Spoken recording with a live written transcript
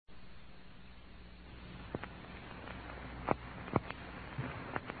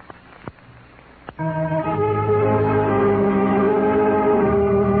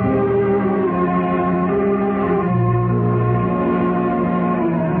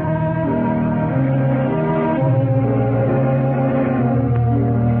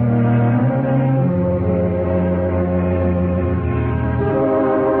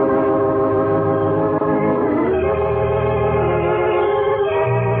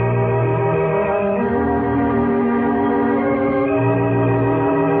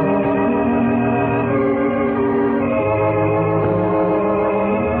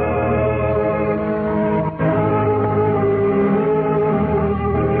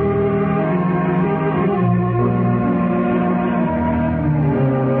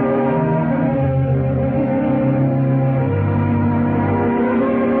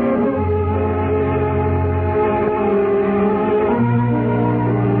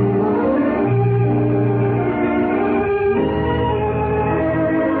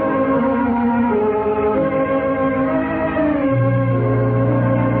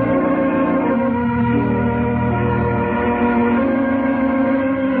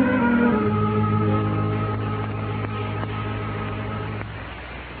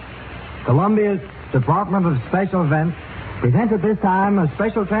Columbia's Department of Special Events presents at this time a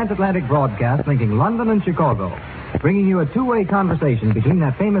special transatlantic broadcast linking London and Chicago, bringing you a two-way conversation between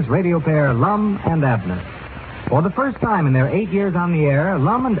that famous radio pair, Lum and Abner. For the first time in their 8 years on the air,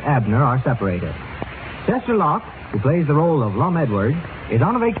 Lum and Abner are separated. Chester Locke, who plays the role of Lum Edwards, is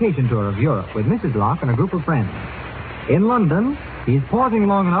on a vacation tour of Europe with Mrs. Locke and a group of friends. In London, he's pausing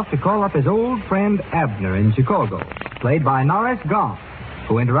long enough to call up his old friend Abner in Chicago, played by Norris Goff,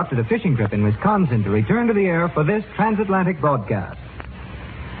 who interrupted a fishing trip in Wisconsin to return to the air for this transatlantic broadcast.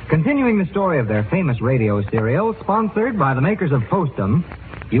 Continuing the story of their famous radio serial, sponsored by the makers of Postum,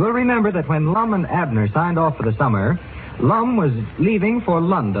 you will remember that when Lum and Abner signed off for the summer, Lum was leaving for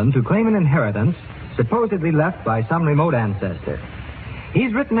London to claim an inheritance supposedly left by some remote ancestor.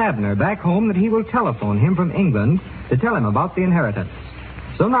 He's written Abner back home that he will telephone him from England to tell him about the inheritance.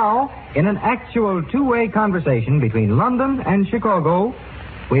 So now, in an actual two-way conversation between London and Chicago,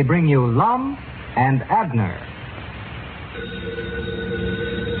 we bring you Lum and Abner.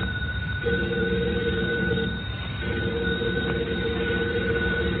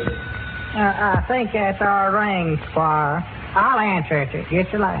 I think that's our ring, Squire. I'll answer it.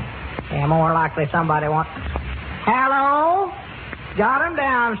 Just a like. Yeah, more likely somebody wants... Hello? Got him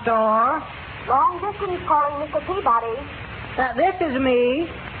down, store. Long distance calling, Mr. Peabody. This is me.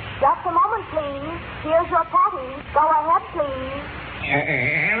 Just a moment, please. Here's your patty. Go ahead, please.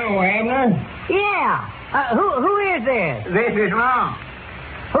 Hello, Abner. Yeah. Who is this? This is Lum.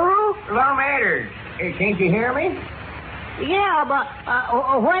 Who? Lum Edwards. Can't you hear me? Yeah, but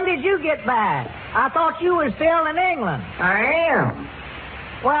when did you get back? I thought you were still in England. I am.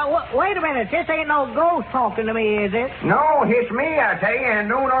 Well, wait a minute. This ain't no ghost talking to me, is it? No, it's me, I tell you, and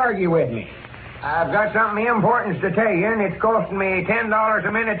don't argue with me. I've got something important to tell you, and it's costing me $10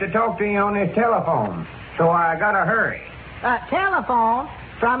 a minute to talk to you on this telephone. So I gotta hurry. Telephone?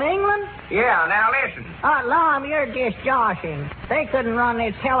 From England? Yeah, now listen. Lum, you're just joshing. They couldn't run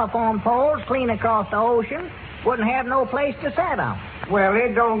these telephone poles clean across the ocean. Wouldn't have no place to set them. Well,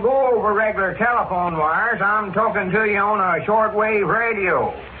 it don't go over regular telephone wires. I'm talking to you on a shortwave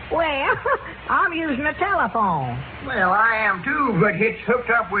radio. Well, I'm using a telephone. Well, I am too, but it's hooked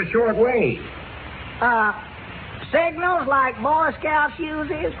up with shortwave. Signals like Boy Scouts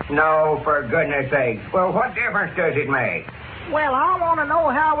uses? No, for goodness sake. Well, what difference does it make? Well, I want to know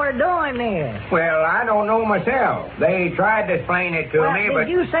how we're doing this. Well, I don't know myself. They tried to explain it to me, but... Did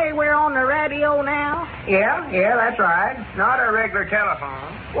you say we're on the radio now? Yeah, that's right. Not a regular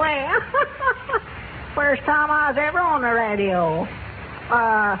telephone. Well, first time I was ever on the radio.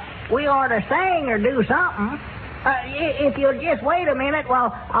 We ought to sing or do something. If you'll just wait a minute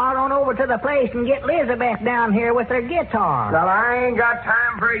while I'll run over to the place and get Elizabeth down here with her guitar. Well, I ain't got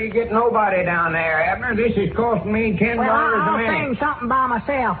time for you to get nobody down there, Abner. This is costing me $10 well, a minute. I'll sing something by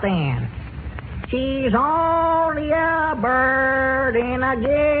myself then. She's only a bird in a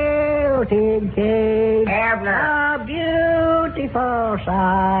gilded cage. Abner. A beautiful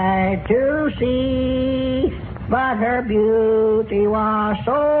sight to see. But her beauty was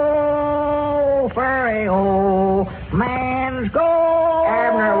so for a old man's gold.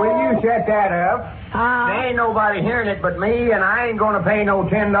 Abner, will you set that up? There ain't nobody hearing it but me, and I ain't going to pay no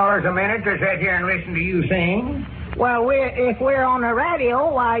 $10 a minute to sit here and listen to you sing. Well, if we're on the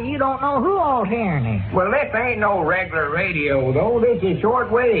radio, why, you don't know who all's hearing it. Well, this ain't no regular radio, though. This is short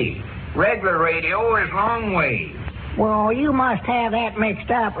wave. Regular radio is long wave. Well, you must have that mixed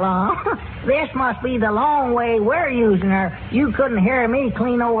up, Lum. This must be the long wave we're using her. You couldn't hear me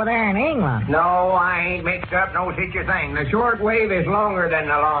clean over there in England. No, I ain't mixed up no such a thing. The short wave is longer than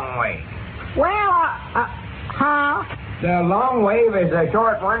the long wave. Well, The long wave is the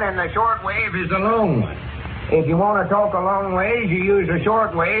short one, and the short wave is the long one. If you want to talk a long ways, you use the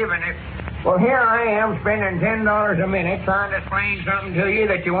short wave, and well, here I am spending $10 a minute trying to explain something to you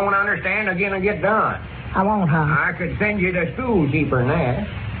that you won't understand again and get done. I won't, huh? I could send you to school cheaper than that.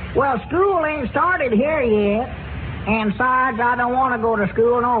 Well, school ain't started here yet. And besides, I don't want to go to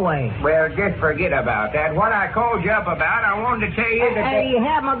school no way. Well, just forget about that. What I called you up about, I wanted to tell you that... Hey, you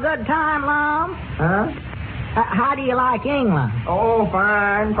having a good time, Lum? Huh? How do you like England? Oh,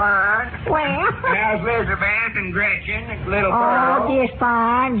 fine. Well... How's Elizabeth and Gretchen and little Pearl? Oh, just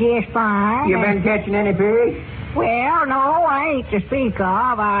fine. You been catching any fish? Well, no, I ain't to speak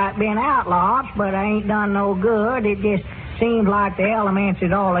of. I've been out lots, but I ain't done no good. It just seems like the elements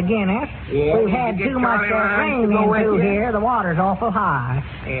is all against us. Yeah, we've had too much rain into here. The water's awful high.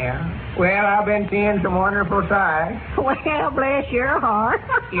 Yeah. Well, I've been seeing some wonderful sights. Well, bless your heart.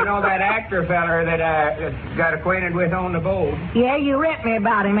 You know that actor feller that got acquainted with on the boat? Yeah, you writ me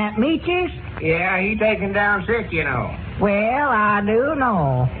about him at Meech's. Yeah, he taken down sick, you know. Well, I do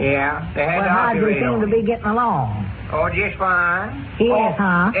know. Yeah, they had Well, to how do you operate seem on to him. be getting along? Oh, just fine. Yes,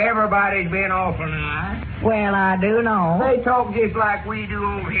 huh? Everybody's been awful nice. Well, I do know. They talk just like we do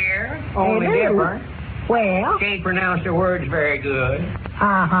over here, only do? different. Well, Can't pronounce the words very good.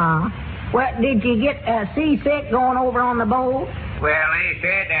 uh-huh. Well, did you get seasick going over on the boat? Well, they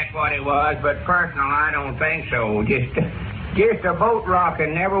said that's what it was, but personal, I don't think so. Just a boat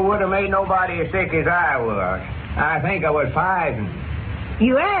rocking never would have made nobody as sick as I was. I think I was poisoned.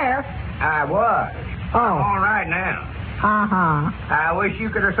 You have? I was. Oh. I'm all right now. Uh-huh. I wish you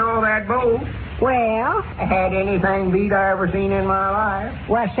could have saw that boat. Well, Had anything beat I ever seen in my life.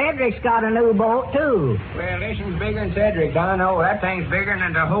 well, Cedric's got a new boat, too. Well, this one's bigger than Cedric's. I know. That thing's bigger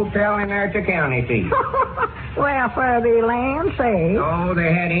than the hotel in there at the county seat. Well, for the land's sake. Oh,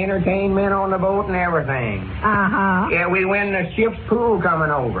 they had entertainment on the boat and everything. Uh-huh. Yeah, we win the ship's pool coming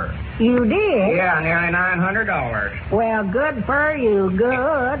over. You did? Yeah, nearly $900. Well, good for you.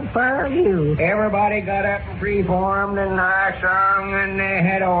 Good for you. Everybody got up and performed, and I sung, and they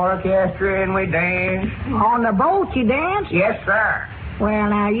had an orchestra, and we danced. On the boat you danced? Yes, sir. Well,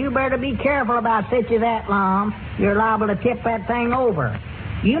 now, you better be careful about such as that, Lum. You're liable to tip that thing over.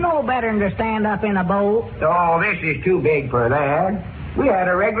 You know better than to stand up in a boat. Oh, this is too big for that. We had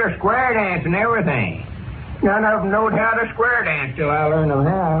a regular square dance and everything. None of them knowed how to square dance till I learned them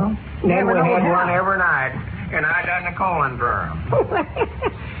how. Then Never we knowed had how. one every night, and I done the calling for 'em.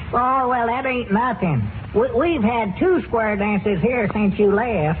 Oh, well, that ain't nothing. We've had 2 square dances here since you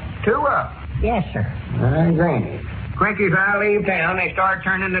left. 2 of 'em. Yes, sir. Granted. Quick as I leave town, they start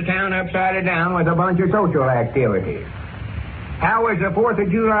turning the town upside down with a bunch of social activities. How was the 4th of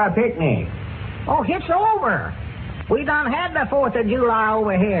July picnic? Oh, it's over. We done had the 4th of July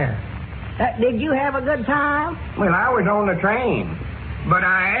over here. Did you have a good time? Well, I was on the train, but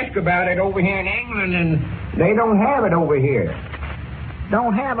I asked about it over here in England, and they don't have it over here.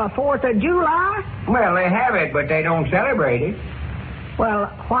 Don't have a 4th of July? Well, they have it, but they don't celebrate it. Well,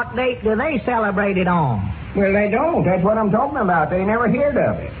 what date do they celebrate it on? Well, they don't. That's what I'm talking about. They never heard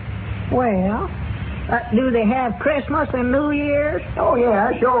of it. Well, do they have Christmas and New Year's? Oh,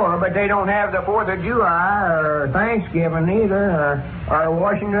 yeah, sure, but they don't have the 4th of July or Thanksgiving either, or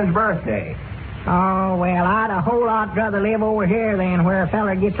Washington's birthday. Oh, well, I'd a whole lot rather live over here than where a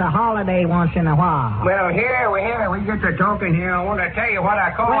feller gets a holiday once in a while. Well, here we get to talking here. I want to tell you what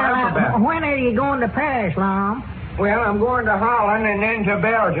I called up about. When are you going to Paris, Lum? Well, I'm going to Holland and then to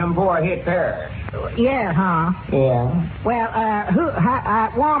Belgium before I hit Paris. Yeah, huh? Yeah. Well,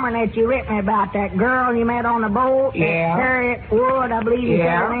 woman that you writ me about, that girl you met on the boat? Yeah. Harriet Wood, I believe you said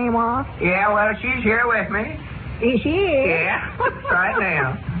her name was? Yeah, well, she's here with me. She is? Yeah, right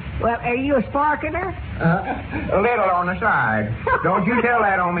now. Well, are you a sparking her? A little on the side. Don't you tell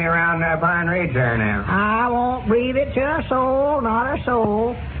that on me around Pine Ridge there now. I won't breathe it to a soul, not a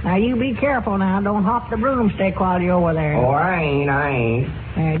soul. Now, you be careful now. Don't hop the broomstick while you're over there. Oh, I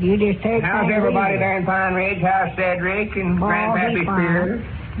ain't. You just take How's things everybody easy. there in Pine Ridge? How's Cedric and Grandpappy he's Spears?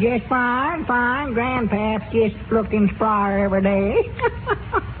 fine. Just fine. Grandpap's just looking spry every day.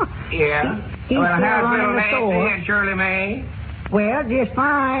 Yeah. He's Well, still how's little running the store. Nancy and Shirley Mae? Well, just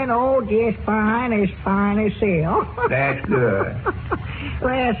fine. Oh, just fine as silk. That's good.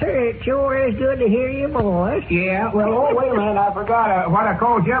 Well, sir, it sure is good to hear your voice. Yeah, well, oh, wait a minute. I forgot what I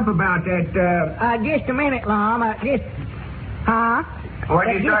called you up about that, Just a minute, Lum. Huh? What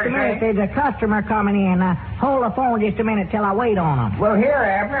did you Just start a minute. saying? There's a customer coming in. Hold the phone just a minute till I wait on him. Well, here,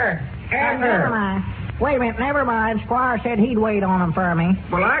 Abner. Never mind. Wait a minute. Never mind. Squire said he'd wait on him for me.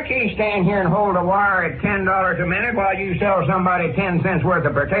 Well, I can't stand here and hold a wire at $10 a minute while you sell somebody 10 cents worth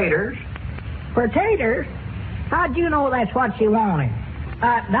of potatoes. Potatoes? How'd you know that's what she wanted?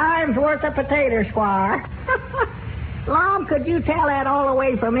 Dime's worth of potatoes, Squire. Lum, could you tell that all the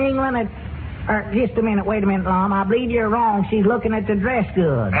way from England? Just a minute. Wait a minute, Lum. I believe you're wrong. She's looking at the dress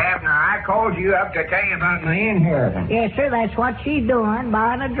goods. Abner, I called you up to tell you about my inheritance. Yes, sir. That's what she's doing,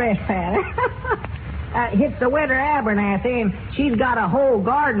 buying a dress pattern. It's the winter Abernathy, and she's got a whole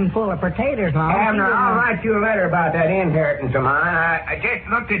garden full of potatoes, Lum. Abner, I'll write you a letter about that inheritance of mine. I just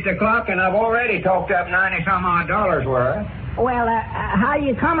looked at the clock, and I've already talked up $90-some-odd worth. Well, how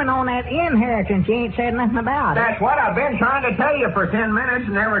you coming on that inheritance? You ain't said nothing about it. That's what I've been trying to tell you for 10 minutes,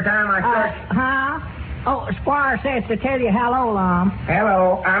 and every time I start... Huh? Oh, Squire says to tell you hello, Lum. Tell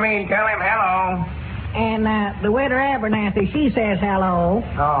him hello. And the winter Abernathy, she says hello.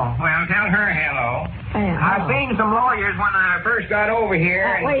 Oh, well, tell her hello. I've seen some lawyers when I first got over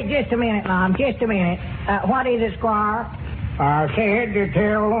here. Wait just a minute, Lum, just a minute. What is it, Squire? I said to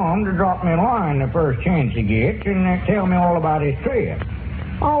tell Lum to drop me a line the first chance he gets and tell me all about his trip.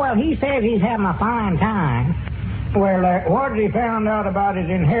 Oh, well, he says he's having a fine time. Well, what has he found out about his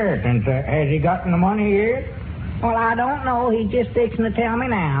inheritance? Has he gotten the money yet? Well, I don't know. He's just fixing to tell me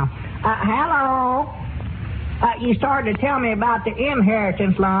now. Hello? You started to tell me about the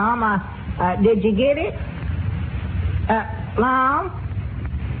inheritance, Lum. Did you get it? Lum?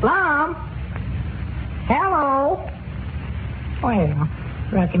 Lum? Hello? Well,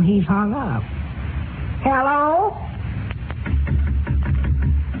 reckon he's hung up. Hello?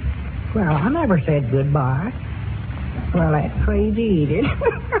 Well, I never said goodbye. Well, that crazy idiot.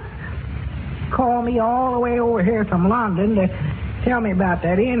 Called me all the way over here from London to tell me about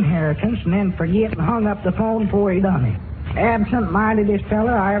that inheritance and then forget and hung up the phone before he done it. Absent-mindedest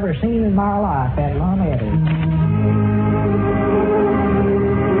fella I ever seen in my life, that Lum Edwards.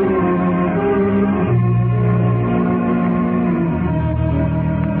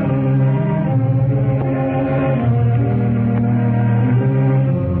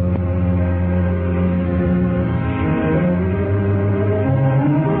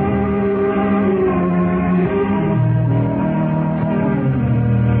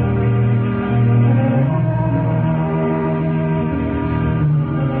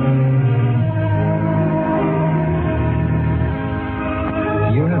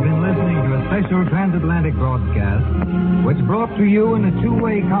 Transatlantic broadcast, which brought to you in a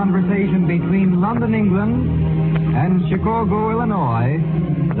two-way conversation between London, England, and Chicago, Illinois,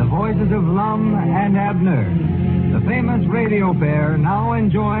 the voices of Lum and Abner, the famous radio pair now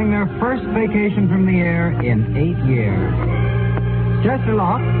enjoying their first vacation from the air in 8 years. Chester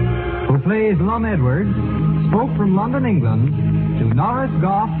Locke, who plays Lum Edwards, spoke from London, England, to Norris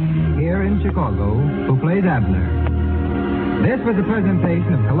Goff, here in Chicago, who plays Abner. This was a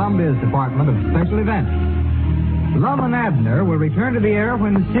presentation of Columbia's Department of Special Events. Lum and Abner will return to the air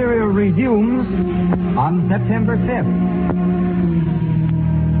when the serial resumes on September 5th.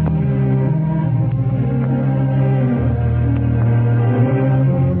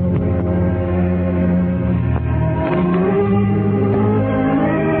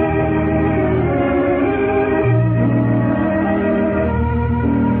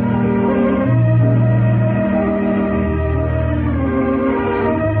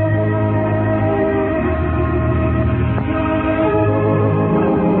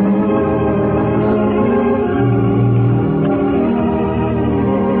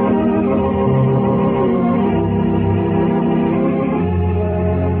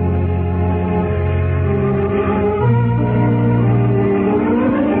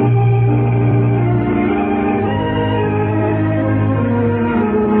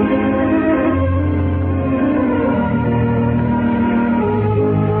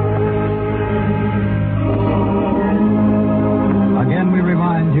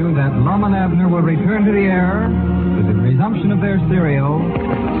 Return to the air with the resumption of their serial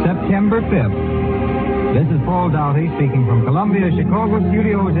September 5th. This is Paul Doughty speaking from Columbia Chicago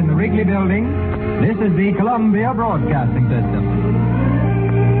studios in the Wrigley Building. This is the Columbia Broadcasting System.